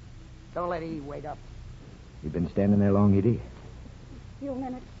 Don't let Edie wait up. You've been standing there long, Edie? A few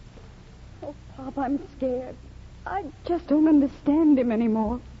minutes. Oh, Pop, I'm scared. I just don't understand him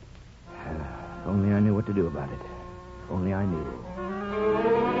anymore. If only I knew what to do about it. If only I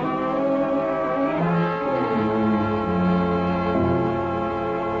knew.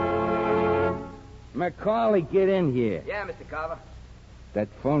 Macaulay, get in here. Yeah, Mr. Carver. That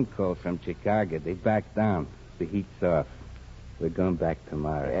phone call from Chicago, they backed down. The heat's off. We're going back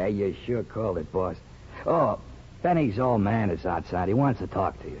tomorrow. Yeah, you sure called it, boss. Oh, Benny's old man is outside. He wants to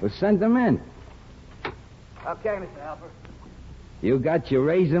talk to you. Well, send them in. Okay, Mr. Halper. You got your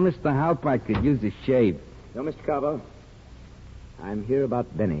razor, Mr. Halper? I could use a shave. No, Mr. Carver. I'm here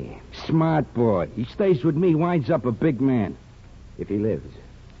about Benny. Smart boy. He stays with me, winds up a big man. If he lives.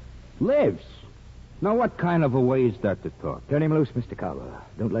 Lives? Now, what kind of a way is that to talk? Turn him loose, Mr. Carver.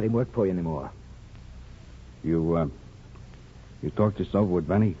 Don't let him work for you anymore. You talked this over with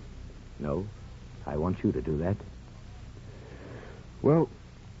Benny? No. I want you to do that. Well,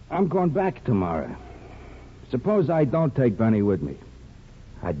 I'm going back tomorrow. Suppose I don't take Benny with me.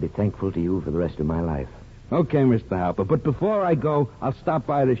 I'd be thankful to you for the rest of my life. Okay, Mr. Halper, but before I go, I'll stop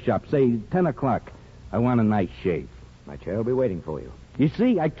by the shop, say 10 o'clock. I want a nice shave. My chair will be waiting for you. You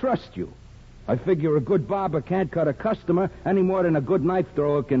see, I trust you. I figure a good barber can't cut a customer any more than a good knife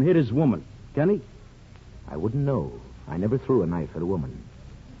thrower can hit his woman. Can he? I wouldn't know. I never threw a knife at a woman.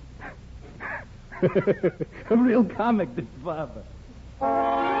 A real comic, this barber.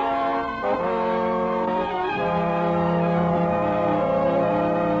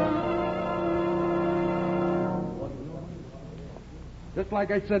 Just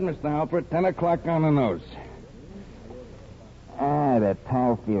like I said, Mr. Halper, 10 o'clock on the nose. Ah, that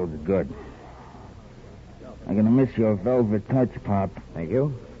towel feels good. I'm going to miss your velvet touch, Pop. Thank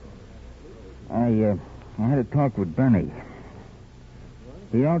you. I had a talk with Benny.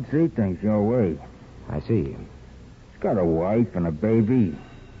 He don't see things your way. I see. He's got a wife and a baby.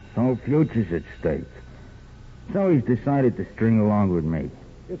 His whole future's at stake. So he's decided to string along with me.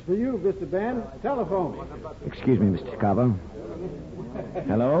 It's for you, Mr. Ben. Telephone. Excuse me, Mr. Carver.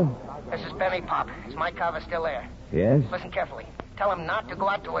 Hello? This is Benny, Pop. Is Mike Carver still there? Yes? Listen carefully. Tell him not to go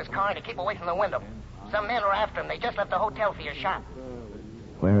out to his car and to keep away from the window. Some men were after him. They just left the hotel for your shop.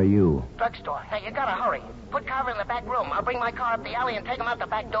 Where are you? Drugstore. Hey, you gotta hurry. Put Carver in the back room. I'll bring my car up the alley and take him out the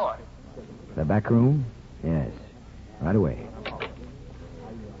back door. The back room? Yes. Right away.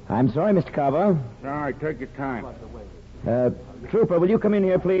 I'm sorry, Mr. Carver. All right, take your time. Trooper, will you come in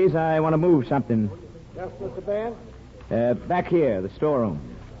here, please? I want to move something. Yes, Mr. Ben? Back here, the storeroom.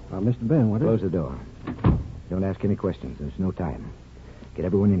 Mr. Ben, what is Close the door. Don't ask any questions. There's no time. Get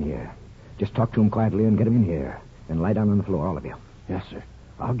everyone in here. Just talk to them quietly and get them in here. Then lie down on the floor, all of you. Yes, sir.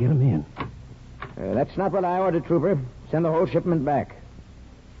 I'll get him in. That's not what I ordered, Trooper. Send the whole shipment back.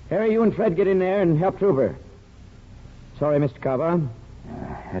 Harry, you and Fred get in there and help Trooper. Sorry, Mr. Carver.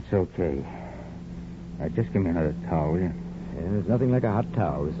 That's okay. Just give me another towel, will you? There's nothing like a hot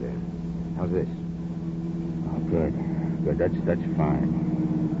towel, is there? How's this? Oh, good. Good. That's fine.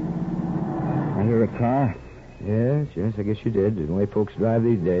 I hear a car. Yes, I guess you did. The way folks drive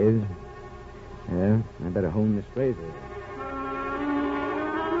these days. Yeah, I better hone this phrase.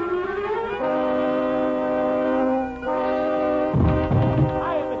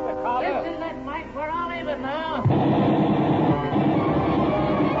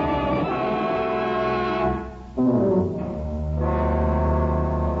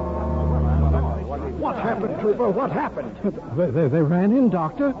 Trooper, what happened? They ran in,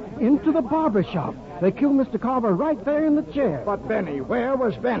 Doctor, into the barber shop. They killed Mr. Carver right there in the chair. But Benny, where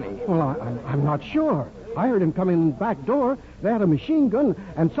was Benny? Well, I'm not sure. I heard him come in the back door. They had a machine gun,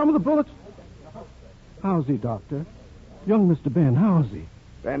 and some of the bullets... How's he, Doctor? Young Mr. Ben, how's he?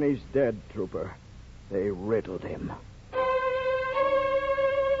 Benny's dead, Trooper. They riddled him.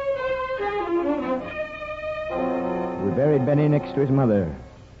 We buried Benny next to his mother.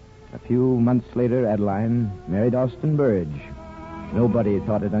 A few months later, Adeline married Austin Burge. Nobody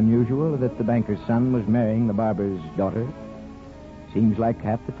thought it unusual that the banker's son was marrying the barber's daughter. Seems like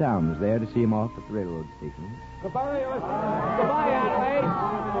half the town was there to see him off at the railroad station. Goodbye, Adelaide.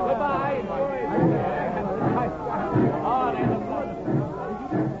 Goodbye.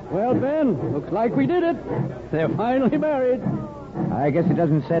 Well, Ben, looks like we did it. They're finally married. I guess it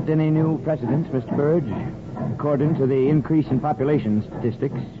doesn't set any new precedents, Mr. Burge. According to the increase in population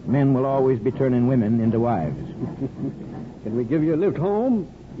statistics, men will always be turning women into wives. Can we give you a lift home?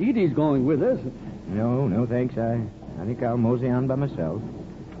 Edie's going with us. No, thanks. I think I'll mosey on by myself.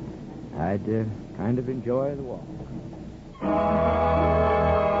 I'd kind of enjoy the walk.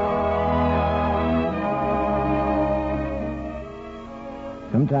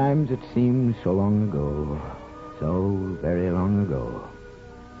 Sometimes it seems so long ago, so very long ago.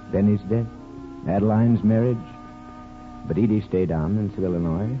 Benny's dead. Adeline's marriage. But Edie stayed on in Seville,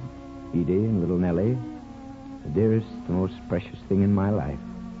 Illinois. Edie and little Nellie. The dearest, the most precious thing in my life.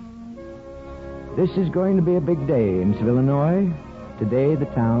 This is going to be a big day in Seville, Illinois. Today the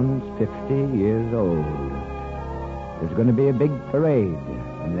town's 50 years old. There's going to be a big parade,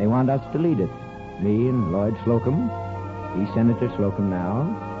 and they want us to lead it. Me and Lloyd Slocum. He's Senator Slocum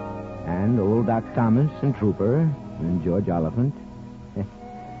now. And old Doc Thomas and Trooper and George Oliphant.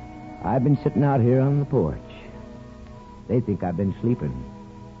 I've been sitting out here on the porch. They think I've been sleeping,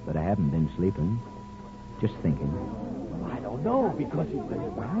 but I haven't been sleeping. Just thinking. I don't know, because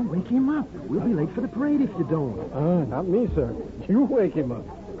well, wake him up. We'll be late for the parade if you don't. Not me, sir. You wake him up.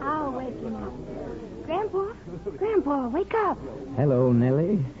 I'll wake him up. Grandpa, wake up. Hello,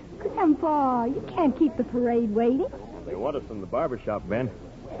 Nellie. Grandpa, you can't keep the parade waiting. They want us in the barber shop, Ben.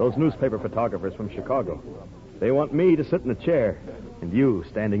 Those newspaper photographers from Chicago. They want me to sit in a chair, and you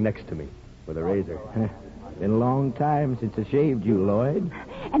standing next to me with a razor. Been a long time since I shaved you, Lloyd.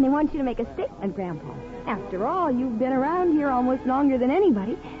 And they want you to make a statement, Grandpa. After all, you've been around here almost longer than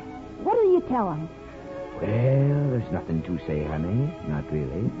anybody. What'll you tell them? Well, there's nothing to say, honey. Not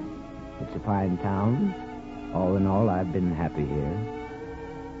really. It's a fine town. All in all, I've been happy here.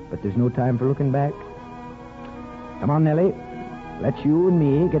 But there's no time for looking back. Come on, Nellie. Let's you and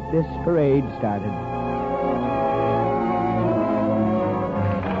me get this parade started.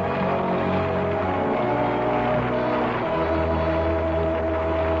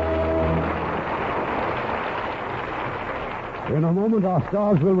 In a moment, our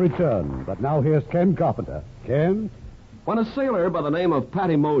stars will return. But now here's Ken Carpenter. Ken? When a sailor by the name of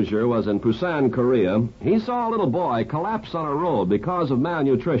Patty Mosier was in Busan, Korea, he saw a little boy collapse on a road because of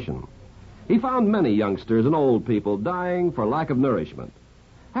malnutrition. He found many youngsters and old people dying for lack of nourishment.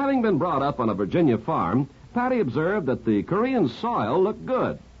 Having been brought up on a Virginia farm, Patty observed that the Korean soil looked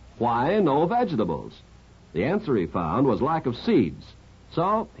good. Why no vegetables? The answer he found was lack of seeds.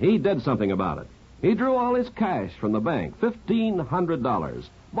 So he did something about it. He drew all his cash from the bank, $1,500,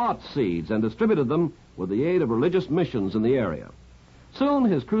 bought seeds, and distributed them with the aid of religious missions in the area. Soon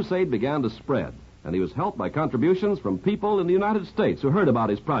his crusade began to spread. and he was helped by contributions from people in the United States who heard about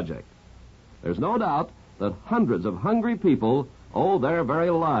his project. There's no doubt that hundreds of hungry people owe their very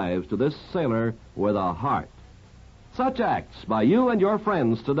lives to this sailor with a heart. Such acts by you and your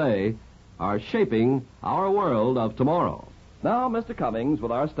friends today are shaping our world of tomorrow. Now, Mr. Cummings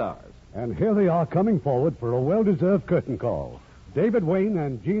with our stars. And here they are coming forward for a well-deserved curtain call. David Wayne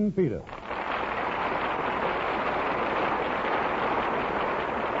and Gene Peters.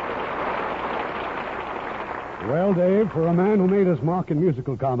 Well, Dave, for a man who made his mark in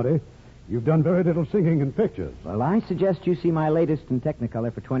musical comedy, you've done very little singing in pictures. Well, I suggest you see my latest in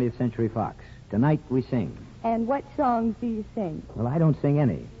Technicolor for 20th Century Fox. Tonight We Sing. And what songs do you sing? Well, I don't sing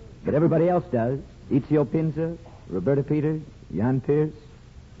any, but everybody else does. Ezio Pinza, Roberta Peters, Jan Pierce.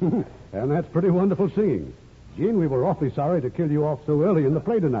 And that's pretty wonderful singing. Gene, we were awfully sorry to kill you off so early in the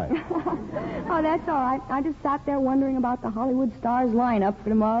play tonight. Oh, that's all right. I just sat there wondering about the Hollywood Stars lineup for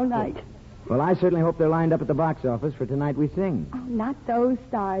tomorrow night. Well, I certainly hope they're lined up at the box office for Tonight We Sing. Oh, not those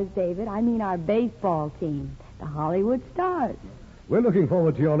stars, David. I mean our baseball team, the Hollywood Stars. We're looking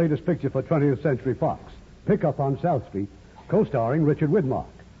forward to your latest picture for 20th Century Fox, Pickup on South Street, co-starring Richard Widmark.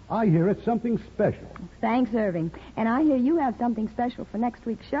 I hear it's something special. Thanks, Irving. And I hear you have something special for next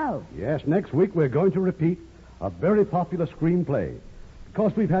week's show. Yes, next week we're going to repeat a very popular screenplay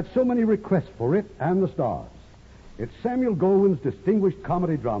because we've had so many requests for it and the stars. It's Samuel Goldwyn's distinguished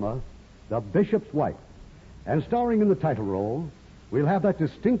comedy drama, The Bishop's Wife. And starring in the title role, we'll have that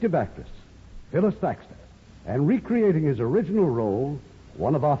distinctive actress, Phyllis Thaxter. And recreating his original role,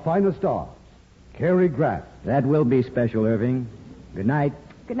 one of our finest stars, Cary Grant. That will be special, Irving. Good night.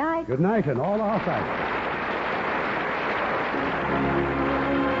 Good night. Good night, and all our thanks.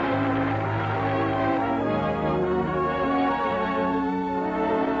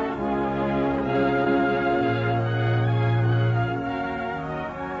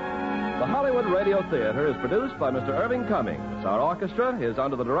 The Hollywood Radio Theater is produced by Mr. Irving Cummings. Our orchestra is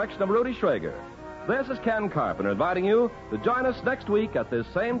under the direction of Rudy Schrager. This is Ken Carpenter inviting you to join us next week at this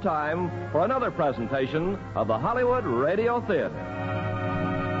same time for another presentation of the Hollywood Radio Theater.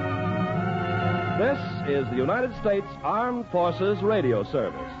 This is the United States Armed Forces Radio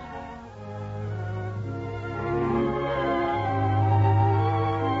Service.